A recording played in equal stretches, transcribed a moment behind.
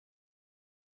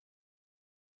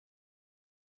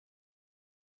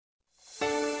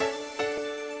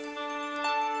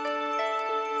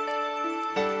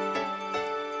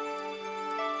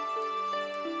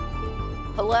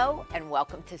Hello and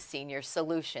welcome to Senior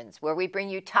Solutions, where we bring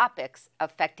you topics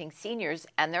affecting seniors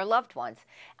and their loved ones.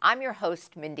 I'm your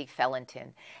host, Mindy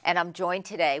Felinton, and I'm joined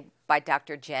today by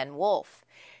Dr. Jen Wolfe.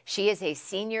 She is a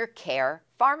senior care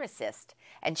pharmacist,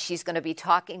 and she's going to be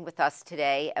talking with us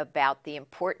today about the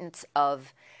importance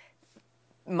of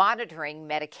monitoring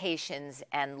medications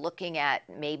and looking at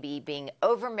maybe being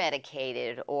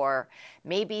over-medicated, or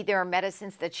maybe there are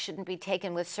medicines that shouldn't be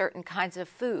taken with certain kinds of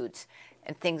foods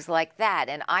and things like that.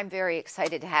 And I'm very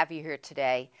excited to have you here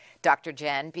today, Dr.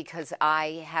 Jen, because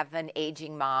I have an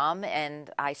aging mom,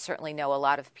 and I certainly know a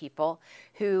lot of people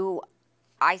who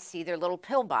I see their little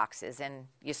pill boxes, and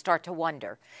you start to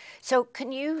wonder. So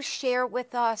can you share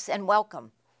with us, and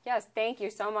welcome. Yes, thank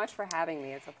you so much for having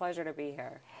me. It's a pleasure to be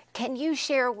here. Can you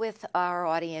share with our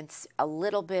audience a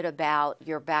little bit about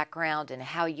your background and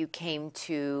how you came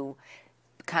to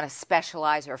kind of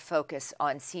specialize or focus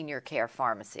on senior care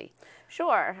pharmacy?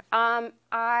 Sure.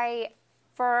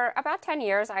 For about 10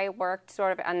 years, I worked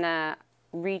sort of on the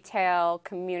retail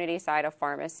community side of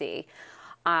pharmacy,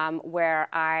 where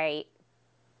I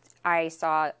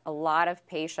saw a lot of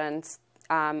patients,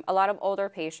 a lot of older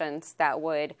patients that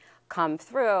would come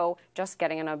through just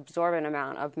getting an absorbent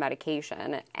amount of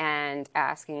medication and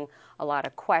asking a lot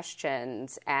of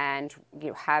questions, and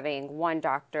having one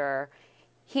doctor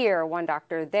here, one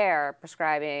doctor there,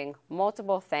 prescribing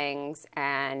multiple things,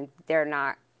 and they're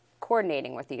not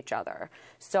coordinating with each other.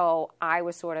 So I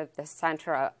was sort of the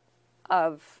center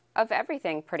of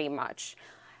everything, pretty much.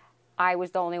 I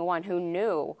was the only one who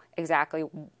knew exactly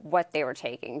what they were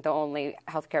taking, the only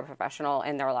healthcare professional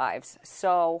in their lives.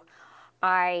 So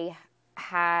I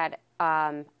had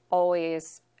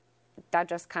always, that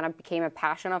just kind of became a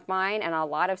passion of mine, and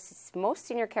most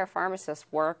senior care pharmacists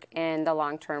work in the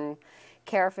long-term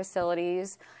care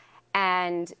facilities,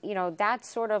 and that's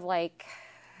sort of like,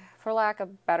 for lack of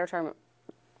a better term,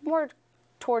 more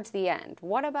towards the end.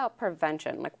 What about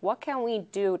prevention? Like, what can we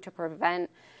do to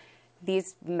prevent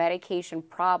these medication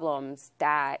problems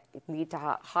that lead to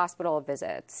hospital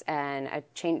visits and a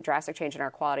drastic change in our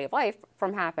quality of life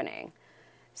from happening?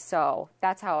 So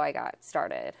that's how I got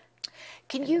started.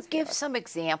 Can you give some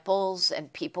examples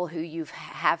and people who you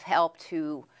have helped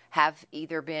who have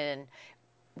either been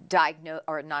diagnosed,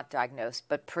 or not diagnosed,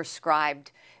 but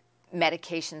prescribed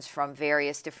medications from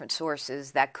various different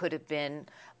sources that could have been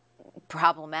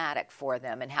problematic for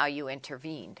them, and how you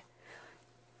intervened?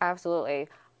 Absolutely.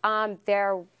 I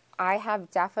have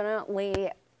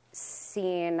definitely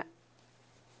seen,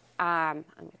 I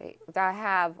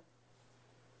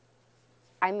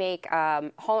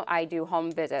do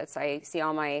home visits. I see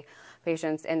all my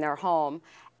patients in their home,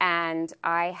 and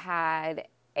I had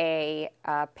a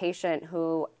patient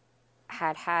who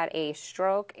had a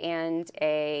stroke and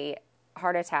a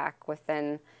heart attack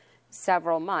within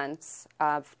several months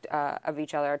of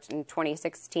each other in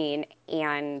 2016,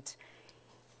 and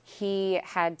he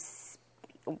had,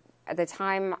 at the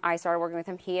time I started working with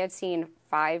him, he had seen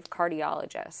 5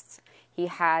 cardiologists. He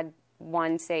had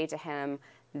one say to him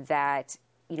that,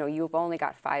 you've only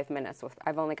got 5 minutes.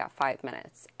 I've only got 5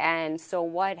 minutes. And so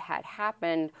what had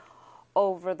happened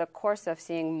over the course of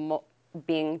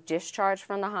being discharged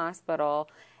from the hospital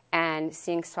and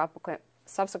seeing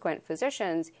subsequent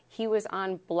physicians, he was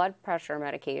on blood pressure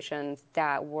medications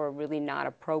that were really not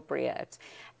appropriate.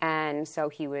 And so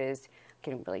he was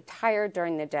getting really tired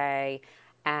during the day,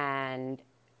 and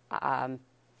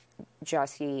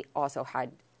he also had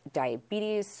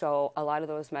diabetes, so a lot of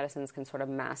those medicines can sort of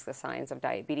mask the signs of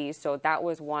diabetes. So that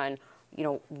was one,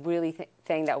 really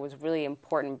thing that was really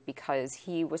important, because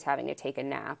he was having to take a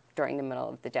nap during the middle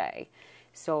of the day.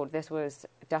 So this was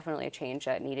definitely a change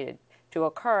that needed to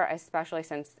occur, especially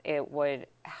since it would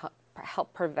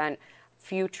help prevent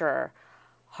future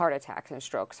heart attacks and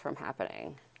strokes from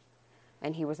happening.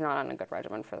 And he was not on a good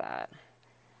regimen for that.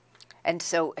 And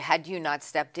so had you not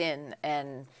stepped in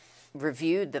and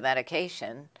reviewed the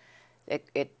medication,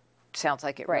 it sounds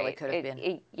like it really could have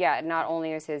been. Not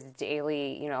only is his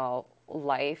daily,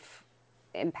 life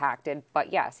impacted,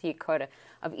 but yes, he could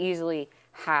have easily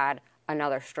had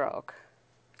another stroke.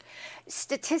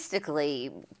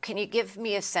 Statistically, can you give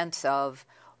me a sense of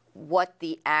what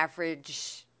the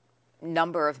average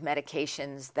number of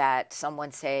medications that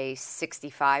someone, say,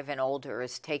 65 and older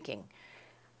is taking?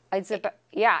 It's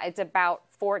about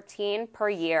 14 per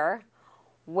year,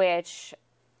 which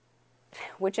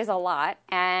is a lot.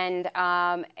 And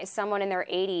someone in their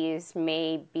 80s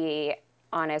may be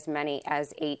on as many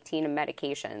as 18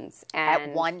 medications. And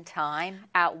at one time?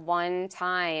 At one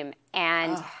time.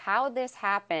 And how this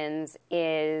happens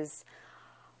is,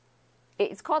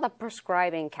 it's called a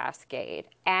prescribing cascade.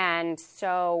 And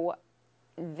so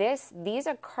these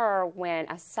occur when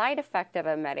a side effect of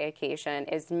a medication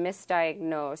is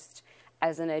misdiagnosed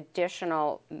as an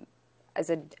additional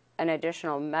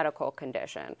medical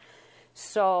condition.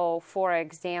 So, for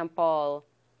example,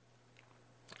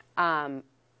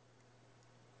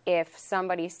 if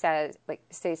somebody says, like,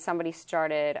 say somebody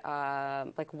started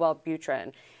like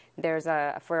Wellbutrin, there's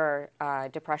for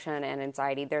depression and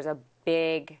anxiety, there's a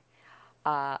big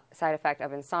side effect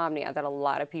of insomnia that a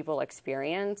lot of people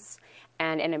experience,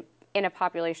 and in a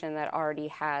population that already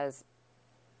has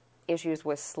issues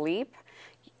with sleep,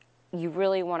 you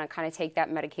really want to kind of take that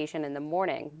medication in the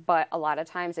morning. But a lot of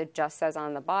times it just says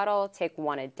on the bottle, take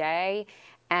one a day.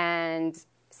 And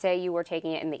say you were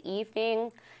taking it in the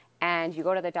evening and you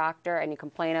go to the doctor and you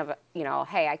complain of,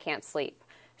 hey, I can't sleep.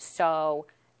 So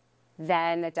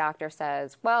then the doctor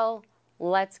says, well,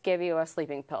 let's give you a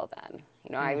sleeping pill then.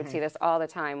 I would see this all the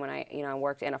time when I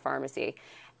worked in a pharmacy.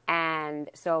 And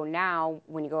so now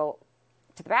when you go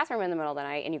to the bathroom in the middle of the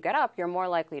night and you get up, you're more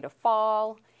likely to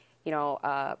fall,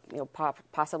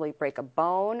 possibly break a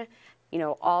bone,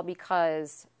 all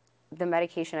because the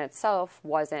medication itself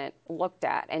wasn't looked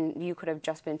at, and you could have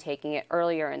just been taking it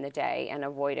earlier in the day and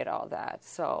avoided all that.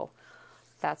 So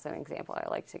that's an example I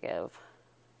like to give.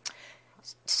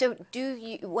 So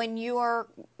when you are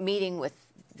meeting with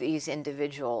these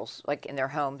individuals, like in their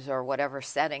homes or whatever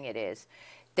setting it is,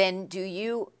 then do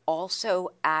you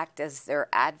also act as their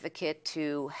advocate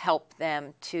to help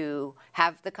them to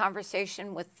have the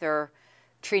conversation with their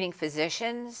treating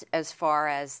physicians as far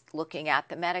as looking at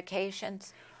the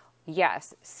medications?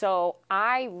 Yes. So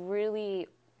I really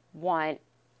want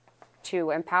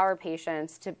to empower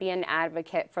patients to be an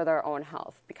advocate for their own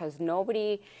health, because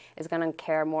nobody is going to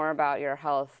care more about your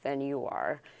health than you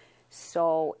are.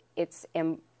 So it's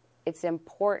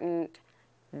important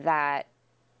that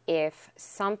if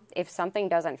something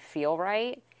doesn't feel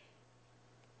right,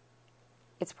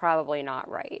 it's probably not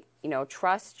right.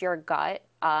 Trust your gut.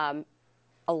 In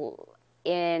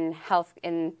the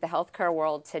healthcare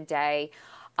world today,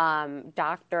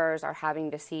 doctors are having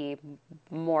to see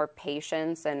more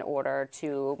patients in order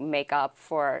to make up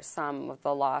for some of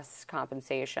the lost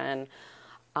compensation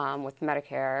with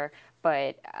Medicare.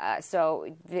 But so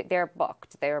they're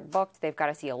booked. They've got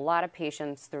to see a lot of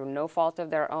patients through no fault of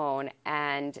their own,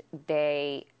 and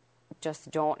they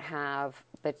just don't have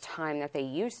the time that they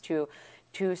used to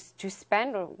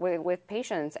spend with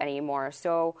patients anymore.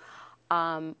 So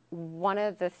one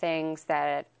of the things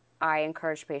that I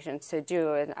encourage patients to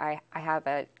do, and I have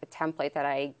a template that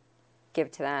I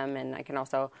give to them, and I can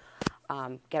also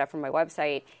get it from my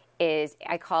website, is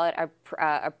I call it a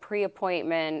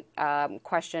pre-appointment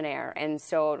questionnaire. And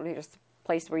so there's a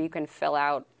place where you can fill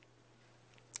out,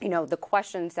 the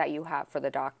questions that you have for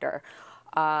the doctor,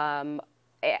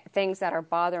 things that are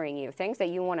bothering you, things that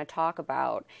you want to talk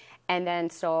about. And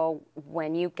then so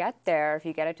when you get there, if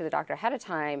you get it to the doctor ahead of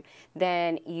time,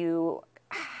 then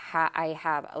I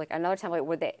have like another template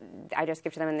where I just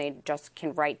give to them, and they just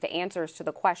can write the answers to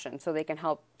the questions, so they can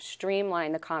help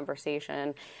streamline the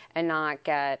conversation and not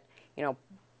get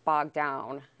bogged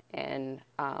down in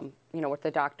what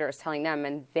the doctor is telling them,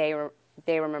 and they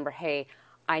remember, hey,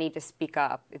 I need to speak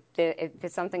up.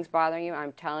 If something's bothering you,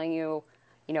 I'm telling you,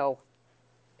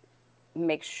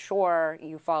 make sure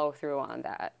you follow through on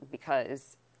that,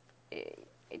 because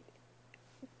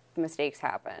mistakes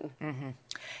happen. Mm-hmm.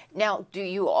 Now, do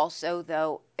you also,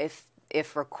 though, if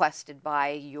requested by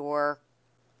your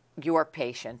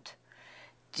patient,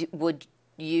 would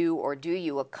you or do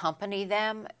you accompany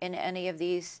them in any of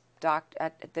these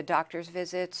at the doctor's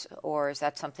visits, or is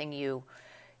that something you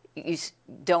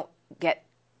don't get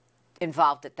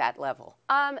involved at that level?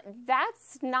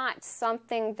 That's not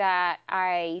something that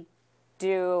I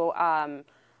do.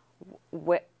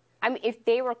 If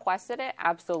they requested it,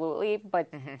 absolutely, but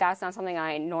that's not something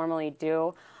I normally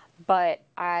do. But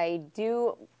I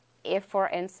do, if, for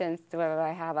instance,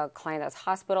 I have a client that's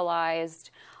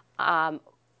hospitalized,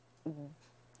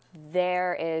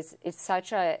 it's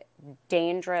such a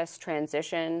dangerous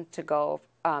transition to go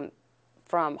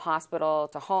from hospital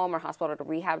to home, or hospital to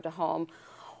rehab to home,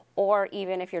 or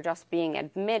even if you're just being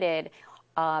admitted,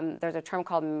 there's a term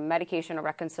called medication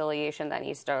reconciliation that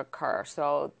needs to occur.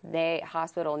 So the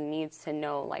hospital needs to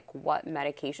know like what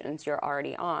medications you're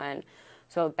already on,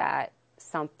 so that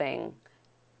they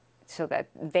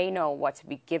know what to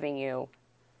be giving you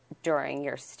during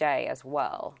your stay as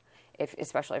well,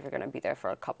 especially if you're going to be there for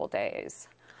a couple days.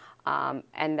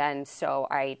 And then so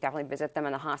I definitely visit them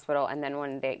in the hospital, and then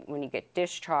when you get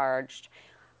discharged,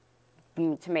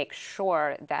 to make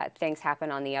sure that things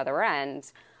happen on the other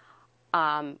end,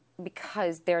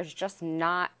 because there's just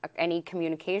not any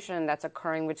communication that's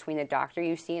occurring between the doctor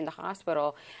you see in the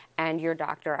hospital and your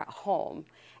doctor at home.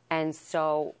 And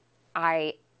so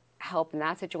I help in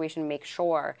that situation make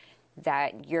sure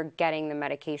that you're getting the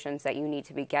medications that you need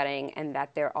to be getting and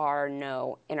that there are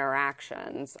no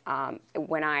interactions.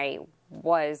 When I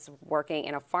was working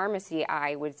in a pharmacy,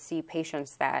 I would see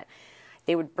patients that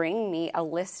they would bring me a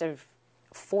list of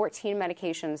 14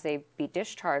 medications they'd be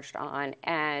discharged on,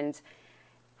 and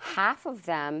half of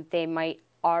them they might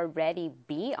already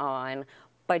be on,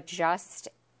 but just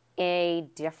a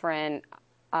different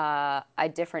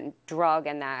drug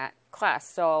in that class.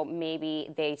 So maybe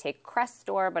they take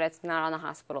Crestor, but it's not on the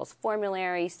hospital's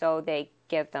formulary, so they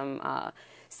give them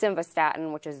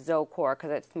Simvastatin, which is Zocor,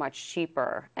 because it's much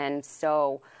cheaper. And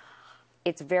so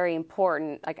it's very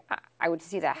important. Like, I would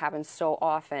see that happen so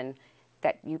often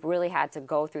that you really had to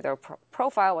go through their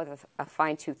profile with a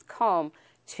fine-tooth comb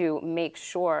to make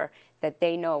sure that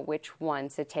they know which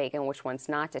ones to take and which ones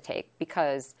not to take,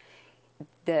 because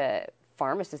the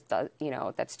pharmacist does,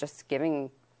 that's just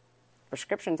giving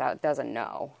prescriptions out doesn't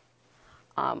know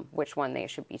which one they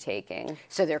should be taking.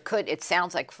 So it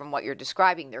sounds like from what you're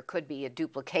describing, there could be a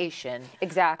duplication.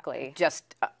 Exactly.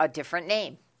 Just a different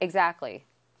name. Exactly.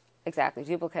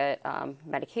 Duplicate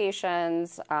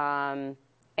medications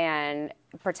and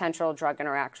potential drug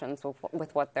interactions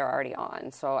with what they're already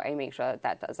on. So I make sure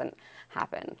that doesn't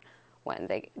happen when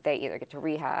they either get to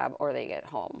rehab or they get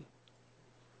home.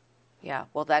 Yeah,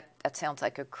 well, that sounds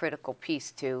like a critical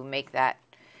piece to make that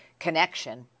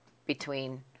connection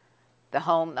between the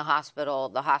home, the hospital,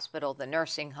 the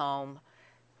nursing home,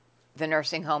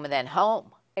 and then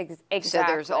home. Exactly. So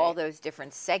there's all those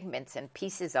different segments and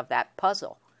pieces of that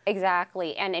puzzle.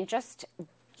 Exactly, and just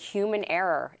human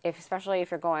error, especially if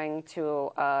you're going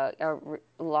to a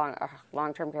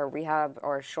long-term care rehab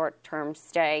or a short-term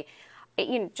stay,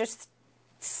 just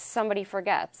somebody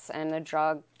forgets and the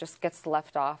drug just gets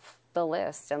left off the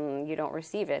list and you don't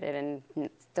receive it, and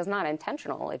it's not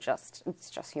intentional. It's just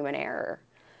human error.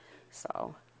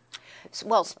 So,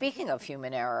 well, speaking of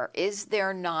human error, is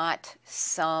there not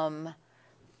some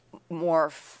more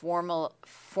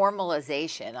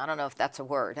formalization? I don't know if that's a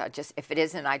word. If it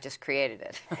isn't, I just created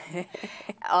it.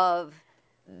 Of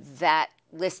that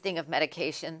listing of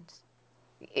medications.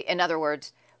 In other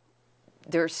words,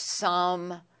 there's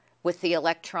some with the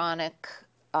electronic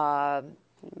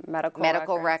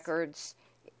medical records.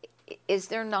 Is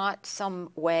there not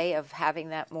some way of having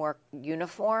that more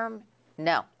uniform?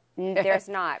 No. There's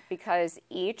not, because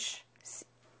each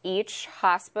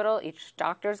hospital, each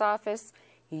doctor's office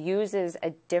uses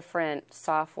a different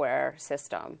software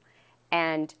system,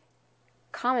 and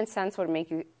common sense would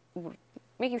make you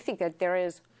think that there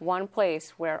is one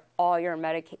place where all your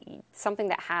something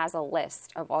that has a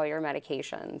list of all your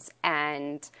medications,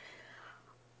 and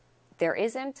there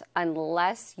isn't,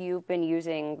 unless you've been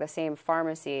using the same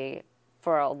pharmacy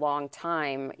for a long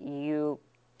time. You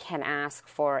can ask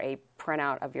for a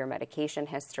printout of your medication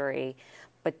history,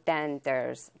 but then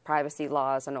there's privacy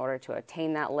laws in order to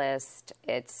obtain that list.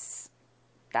 That's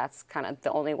kind of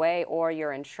the only way, or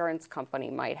your insurance company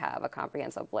might have a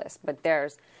comprehensive list, but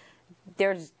there's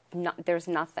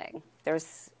nothing.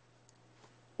 There's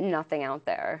nothing out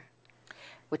there,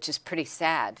 which is pretty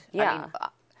sad. Yeah.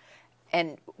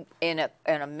 And in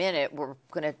a minute, we're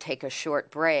going to take a short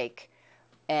break.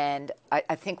 And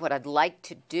I think what I'd like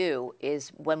to do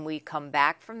is, when we come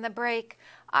back from the break,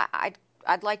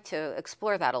 I'd like to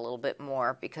explore that a little bit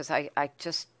more, because I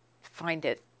just find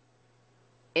it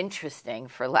interesting,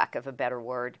 for lack of a better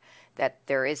word, that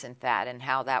there isn't that, and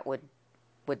how that would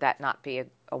that not be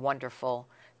a wonderful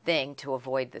thing to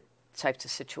avoid the types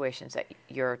of situations that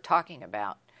you're talking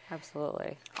about.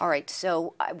 Absolutely. All right,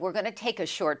 so we're going to take a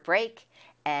short break,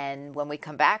 and when we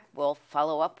come back, we'll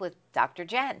follow up with Dr.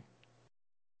 Jen.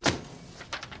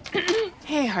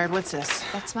 Hey, Hard, what's this?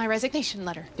 That's my resignation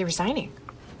letter. You're resigning.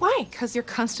 Why? Because you're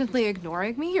constantly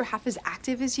ignoring me. You're half as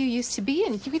active as you used to be,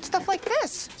 and you get stuff like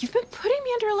this. You've been putting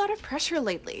me under a lot of pressure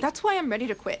lately. That's why I'm ready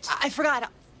to quit. I forgot.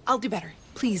 I'll do better.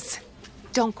 Please,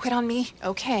 don't quit on me.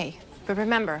 Okay, but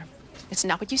remember, it's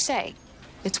not what you say,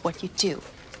 it's what you do.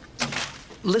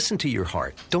 Listen to your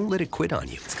heart. Don't let it quit on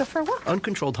you. Let's go for a walk.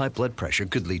 Uncontrolled high blood pressure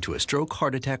could lead to a stroke,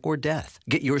 heart attack, or death.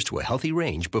 Get yours to a healthy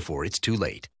range before it's too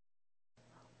late.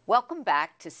 Welcome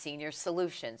back to Senior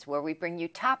Solutions, where we bring you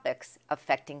topics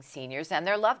affecting seniors and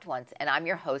their loved ones. And I'm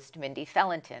your host, Mindy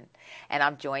Felinton. And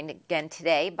I'm joined again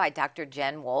today by Dr.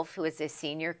 Jen Wolfe, who is a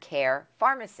senior care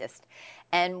pharmacist.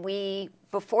 And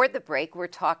before the break, we're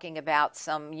talking about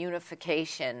some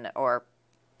unification or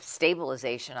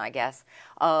stabilization, I guess,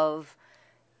 of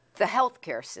the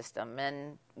healthcare system.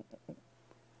 And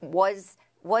Was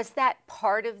that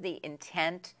part of the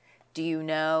intent? Do you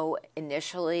know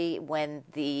initially when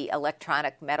the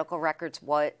electronic medical records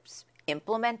was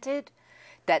implemented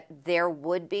that there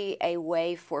would be a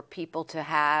way for people to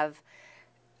have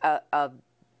a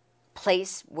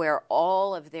place where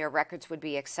all of their records would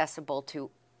be accessible to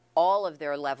all of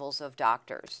their levels of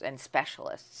doctors and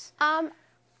specialists?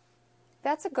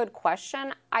 That's a good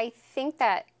question. I think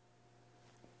that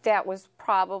was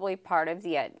probably part of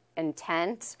the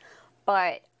intent,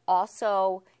 but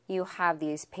also you have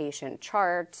these patient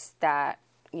charts that,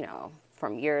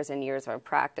 from years and years of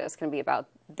practice can be about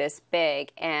this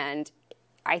big, and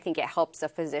I think it helps the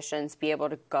physicians be able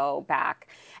to go back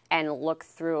and look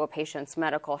through a patient's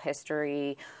medical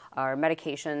history or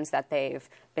medications that they've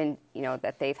been,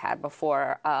 that they've had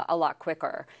before a lot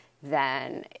quicker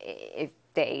than if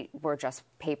they were just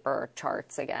paper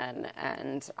charts again.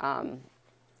 And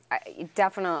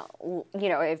definitely,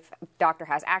 if doctor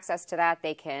has access to that,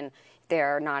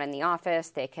 they're not in the office,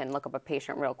 they can look up a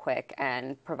patient real quick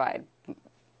and provide,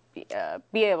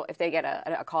 be able, if they get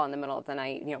a call in the middle of the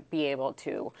night, be able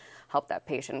to help that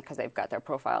patient because they've got their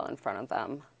profile in front of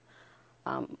them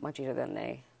much easier than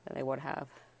they would have.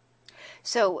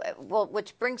 So, well,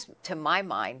 which brings to my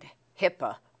mind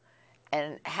HIPAA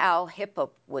and how HIPAA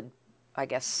would, I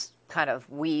guess, kind of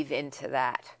weave into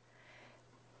that.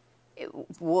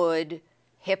 Would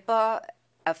HIPAA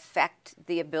affect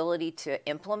the ability to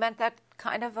implement that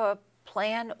kind of a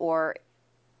plan, or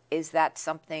is that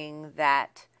something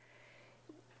that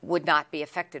would not be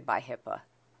affected by HIPAA,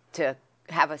 to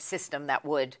have a system that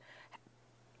would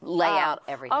lay out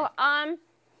everything?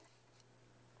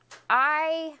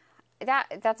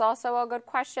 That's also a good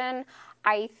question.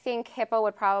 I think HIPAA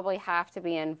would probably have to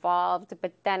be involved,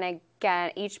 but then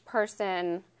again, each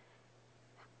person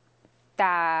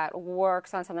that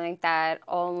works on something like that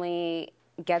only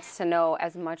gets to know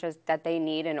as much as that they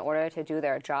need in order to do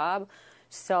their job.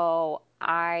 So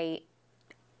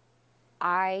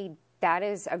that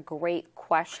is a great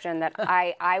question that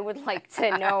I would like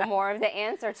to know more of the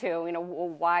answer to.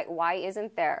 Why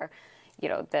isn't there,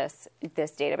 this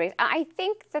database? I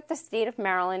think that the state of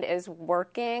Maryland is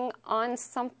working on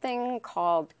something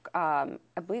called, I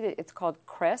believe it's called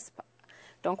CRISP.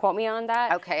 Don't quote me on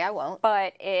that. Okay, I won't.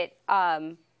 But it's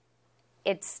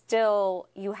still,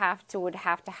 would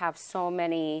have to have so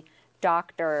many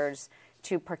doctors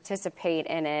to participate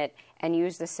in it and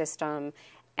use the system,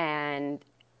 and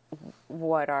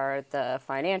what are the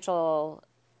financial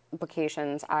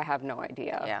implications? I have no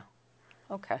idea. Yeah.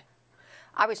 Okay.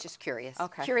 I was just curious.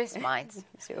 Okay. Curious minds.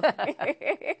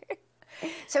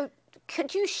 So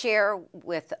could you share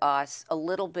with us a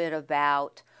little bit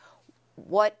about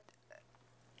what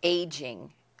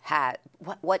aging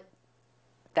what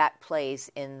that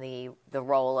plays in the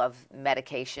role of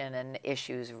medication and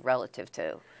issues relative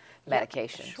to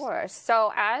medications? Yeah, sure.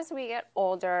 So as we get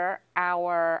older,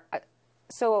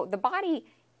 so the body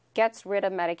gets rid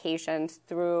of medications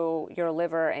through your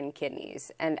liver and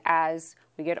kidneys. And as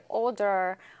we get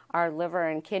older, our liver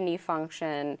and kidney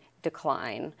function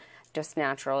decline just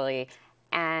naturally.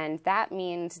 And that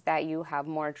means that you have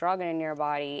more drug in your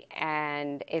body,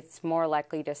 and it's more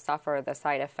likely to suffer the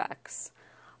side effects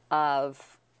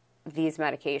of these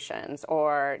medications,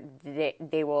 or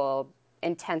they will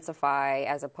intensify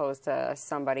as opposed to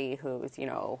somebody who's,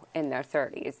 in their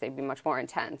 30s. They'd be much more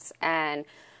intense. And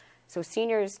so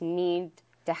seniors need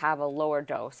to have a lower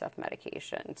dose of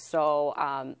medication. So,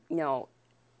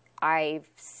 I've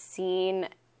seen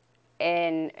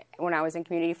when I was in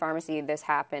community pharmacy, this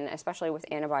happen, especially with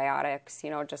antibiotics.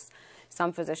 Just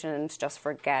some physicians just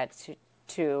forget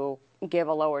to give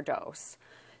a lower dose.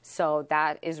 So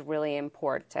that is really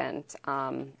important,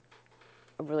 a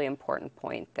really important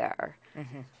point there.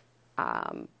 Mm-hmm.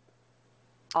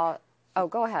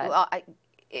 Go ahead. Well,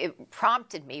 it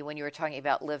prompted me when you were talking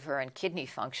about liver and kidney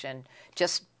function,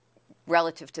 just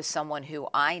relative to someone who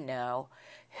I know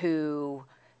who,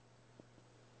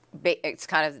 it's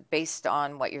kind of based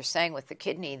on what you're saying with the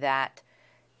kidney, that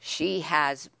she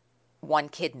has one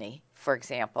kidney, for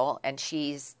example, and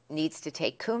she needs to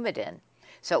take Coumadin.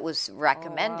 So it was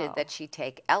recommended that she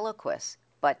take Eliquis,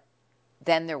 but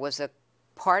then there was a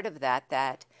part of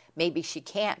that maybe she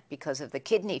can't because of the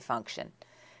kidney function.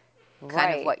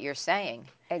 Kind of what you're saying.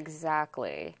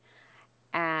 Exactly.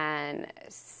 And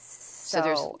so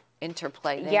there's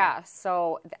interplay there. Yeah,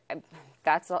 so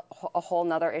that's a whole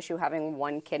nother issue, having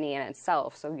one kidney in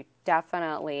itself. So you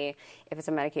definitely, if it's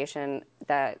a medication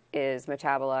that is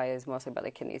metabolized mostly by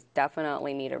the kidneys,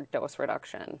 definitely need a dose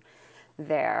reduction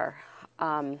there.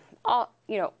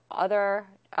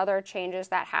 Other changes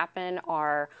that happen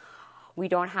are we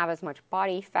don't have as much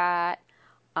body fat.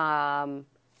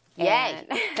 Yay.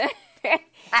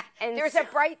 And There's a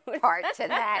bright part to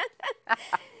that.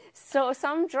 So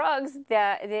some drugs,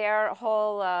 that their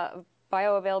whole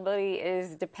bioavailability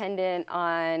is dependent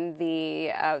on the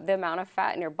amount of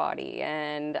fat in your body,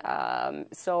 and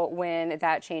so when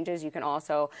that changes, you can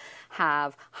also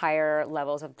have higher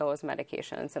levels of those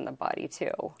medications in the body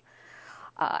too.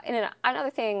 And another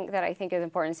thing that I think is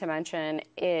important to mention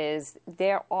is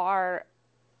there are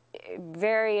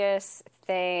various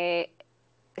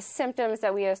symptoms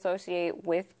that we associate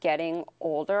with getting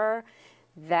older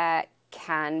that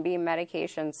can be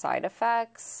medication side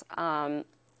effects.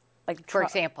 For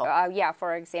example?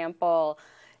 For example,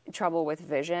 trouble with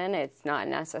vision. It's not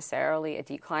necessarily a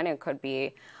decline. It could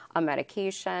be a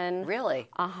medication. Really?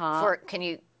 Uh-huh. Can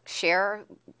you share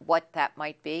what that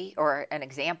might be, or an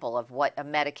example of what a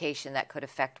medication that could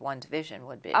affect one's vision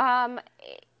would be?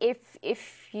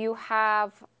 If you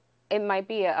have, it might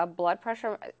be a blood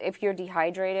pressure. If you're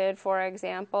dehydrated, for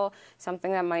example,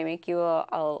 something that might make you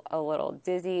a little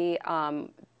dizzy.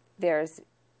 There's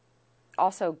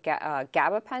also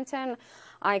gabapentin.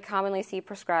 I commonly see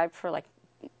prescribed for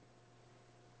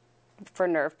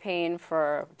nerve pain,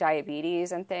 for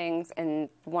diabetes and things. And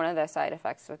one of the side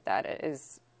effects with that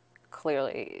is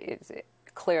clearly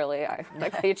I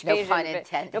likely change. No pun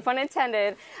intended. No pun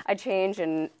intended. A change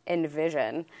in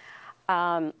vision.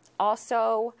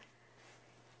 Also,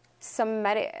 some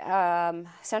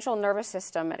central nervous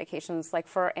system medications, like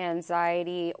for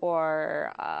anxiety,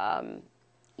 or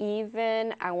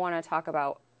even I want to talk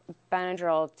about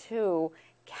Benadryl too.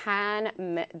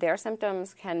 Their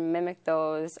symptoms can mimic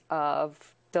those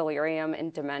of delirium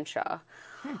and dementia.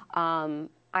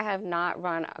 I have not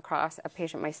run across a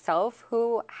patient myself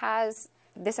who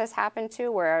this has happened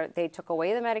to, where they took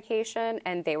away the medication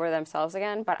and they were themselves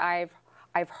again. But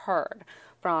I've heard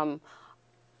from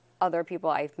other people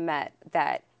I've met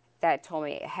that told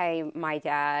me, hey, my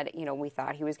dad, we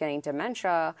thought he was getting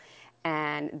dementia,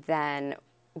 and then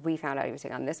we found out he was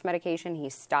on this medication. He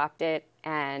stopped it,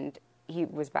 and he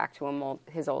was back to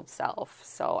his old self.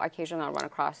 So occasionally I'll run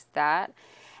across that.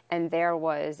 And there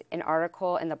was an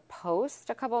article in the Post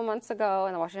a couple of months ago,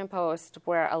 in the Washington Post,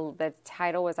 where the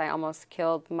title was, "I almost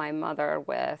killed my mother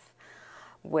with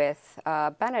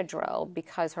Benadryl,"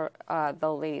 because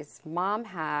the lady's mom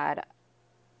had,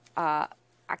 I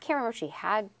can't remember if she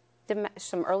had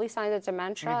some early signs of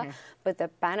dementia, but the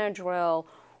Benadryl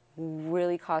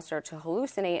really caused her to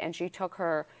hallucinate, and she took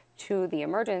her to the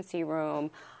emergency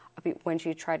room when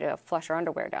she tried to flush her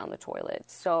underwear down the toilet.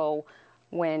 So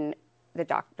when the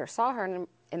doctor saw her in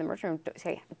the emergency room,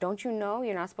 say, "Don't you know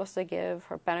you're not supposed to give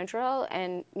her Benadryl?"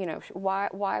 And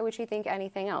why would she think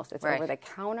anything else? It's over the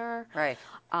counter. Right.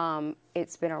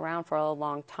 It's been around for a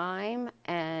long time,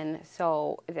 and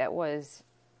so that was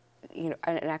an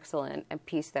excellent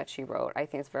piece that she wrote. I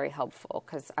think it's very helpful,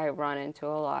 because I run into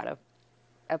a lot of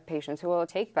patients who will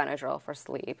take Benadryl for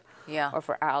sleep, or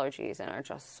for allergies, and are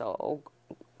just so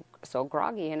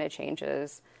groggy, and it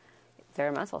changes their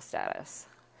mental status.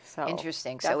 So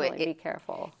interesting. Definitely be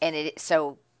careful. And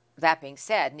so that being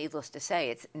said, needless to say,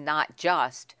 it's not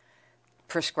just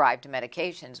prescribed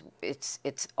medications.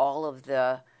 It's all of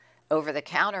the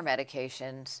over-the-counter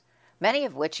medications, many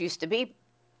of which used to be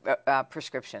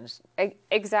prescriptions.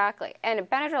 Exactly. And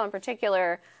Benadryl in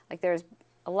particular, there's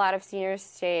a lot of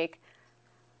seniors take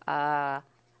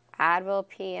Advil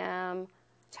PM,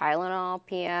 Tylenol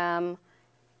PM,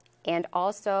 and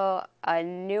also a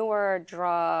newer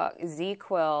drug,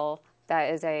 ZQuil,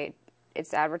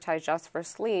 it's advertised just for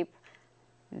sleep.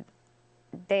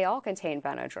 They all contain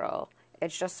Benadryl.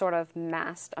 It's just sort of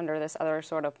masked under this other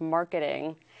sort of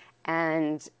marketing.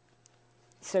 And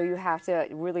so you have to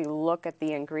really look at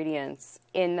the ingredients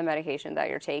in the medication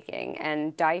that you're taking.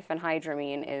 And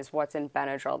diphenhydramine is what's in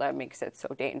Benadryl that makes it so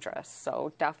dangerous.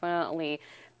 So definitely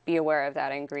be aware of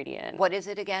that ingredient. What is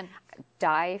it again?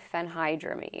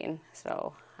 Diphenhydramine.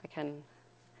 So I can...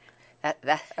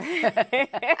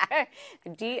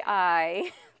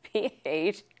 DIPHEN.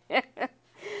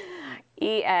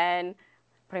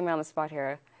 Putting me on the spot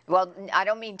here. Well, I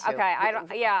don't mean to. Okay,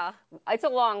 it's a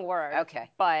long word.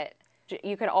 Okay. But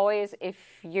you can always, if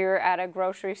you're at a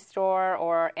grocery store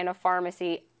or in a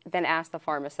pharmacy, then ask the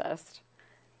pharmacist.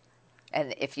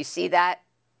 And if you see that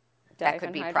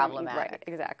could be problematic. Right,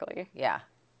 exactly. Yeah,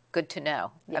 good to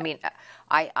know. Yeah. I mean,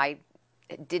 I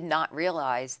did not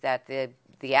realize that the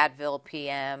Advil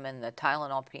PM and the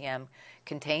Tylenol PM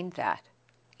contained that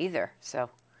either. So,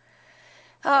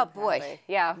 boy,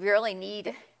 yeah, we really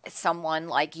need someone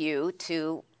like you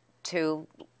to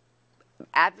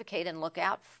advocate and look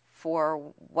out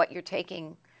for what you're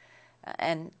taking,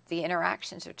 and the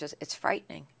interactions are it's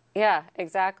frightening. Yeah,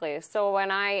 exactly. So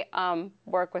when I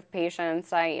work with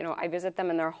patients, I visit them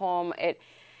in their home.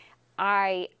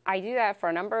 I do that for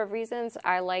a number of reasons.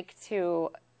 I like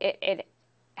to, it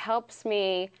helps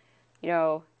me,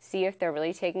 see if they're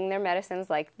really taking their medicines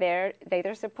like they're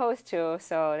supposed to.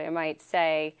 So they might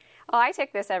say, oh, I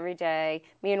take this every day.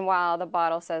 Meanwhile, the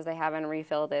bottle says they haven't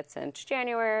refilled it since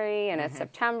January, and it's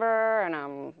September, and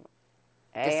I'm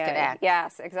Disconnect.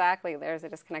 Yes, exactly. There's a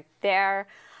disconnect there.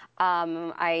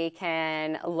 I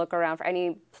can look around for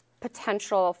any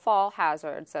potential fall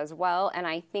hazards as well. And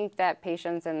I think that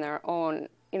patients in their own,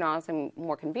 it's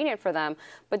more convenient for them,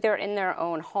 but they're in their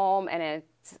own home and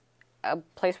it's a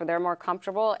place where they're more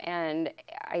comfortable, and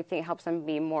I think it helps them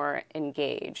be more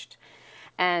engaged.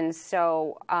 And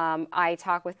so I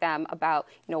talk with them about,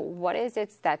 what is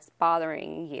it that's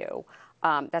bothering you,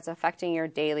 that's affecting your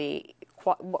daily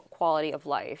quality of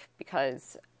life,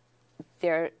 because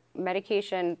their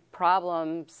medication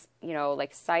problems,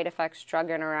 like side effects,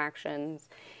 drug interactions,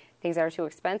 things that are too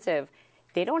expensive,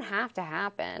 they don't have to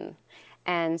happen.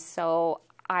 And so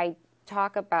I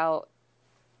talk about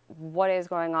what is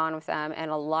going on with them,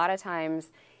 and a lot of times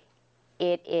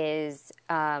it is,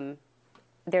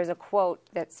 there's a quote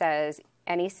that says,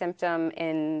 any symptom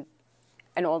in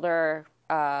an older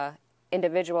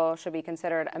individual should be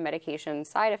considered a medication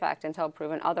side effect until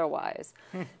proven otherwise.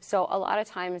 So a lot of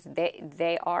times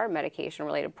they are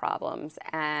medication-related problems,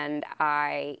 and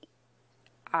I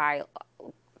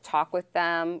talk with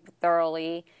them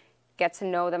thoroughly, get to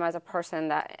know them as a person,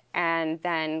 and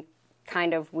then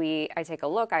kind of I take a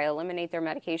look, I eliminate their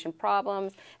medication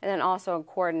problems, and then also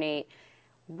coordinate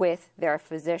with their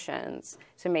physicians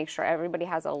to make sure everybody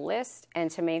has a list,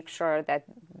 and to make sure that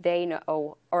they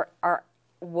know or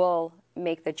will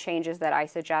make the changes that I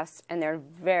suggest, and they're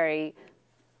very,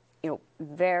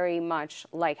 very much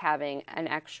like having an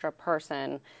extra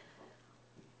person,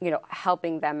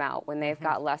 helping them out when they've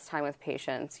got less time with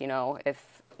patients.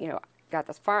 If, got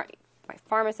this my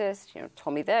pharmacist,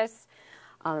 told me this,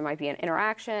 there might be an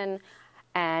interaction.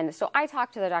 And so I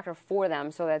talk to the doctor for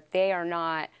them so that they are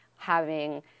not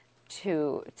having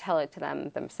to tell it to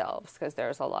them themselves, because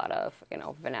there's a lot of,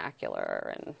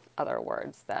 vernacular and other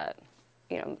words that,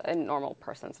 a normal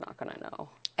person's not going to know.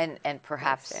 And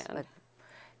perhaps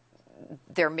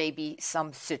there may be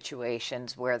some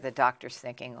situations where the doctor's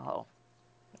thinking, oh,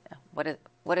 what do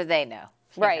they know?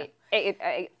 Right.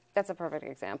 That's a perfect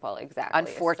example, exactly.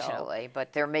 Unfortunately,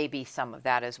 but there may be some of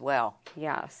that as well.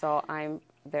 Yeah, so I'm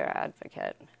their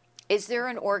advocate. Is there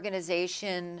an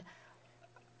organization,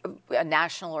 a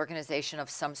national organization of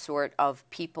some sort, of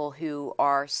people who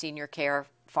are senior care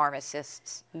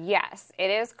pharmacists? Yes, it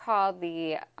is called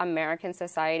the American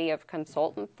Society of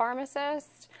Consultant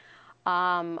Pharmacists.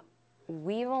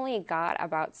 We've only got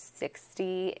about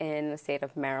 60 in the state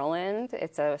of Maryland.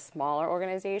 It's a smaller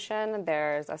organization.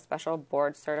 There's a special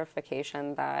board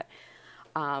certification that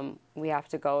we have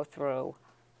to go through,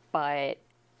 but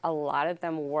a lot of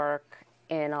them work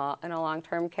in a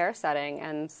long-term care setting,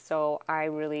 and so I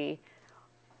really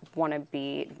want to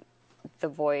be the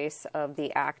voice of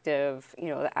the active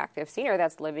senior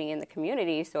that's living in the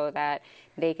community, so that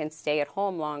they can stay at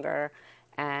home longer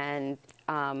and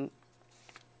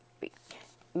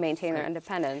maintain their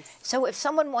independence. So if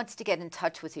someone wants to get in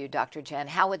touch with you, Dr. Jen,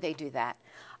 how would they do that?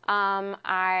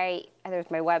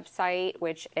 There's my website,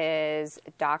 which is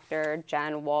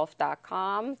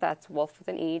drjenwolfe.com. That's Wolfe with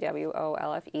an E,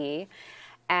 WOLFE.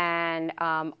 And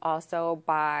also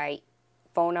by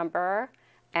phone number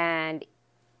and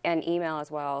email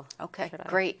as well. Okay,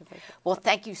 great. Well,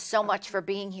 thank you so much for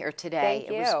being here today.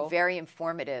 Thank you. It was very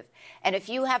informative. And if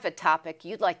you have a topic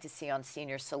you'd like to see on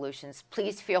Senior Solutions,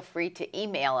 please feel free to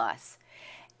email us.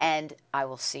 And I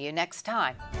will see you next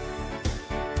time.